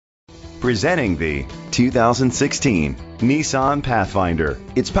Presenting the 2016 Nissan Pathfinder.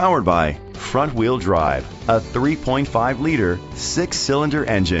 It's powered by front-wheel drive, a 3.5-liter 6-cylinder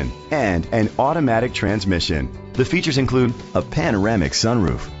engine, and an automatic transmission. The features include a panoramic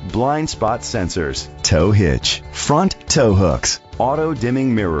sunroof, blind spot sensors, tow hitch, front tow hooks,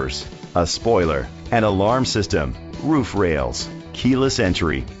 auto-dimming mirrors, a spoiler, an alarm system, roof rails, keyless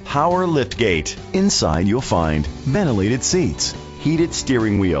entry, power liftgate. Inside you'll find ventilated seats, heated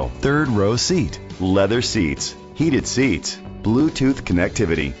steering wheel, third row seat, leather seats, heated seats, Bluetooth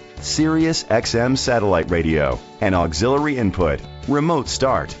connectivity, Sirius XM satellite radio, and auxiliary input, remote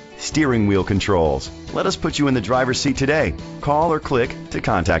start, steering wheel controls. Let us put you in the driver's seat today. Call or click to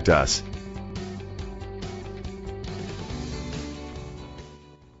contact us.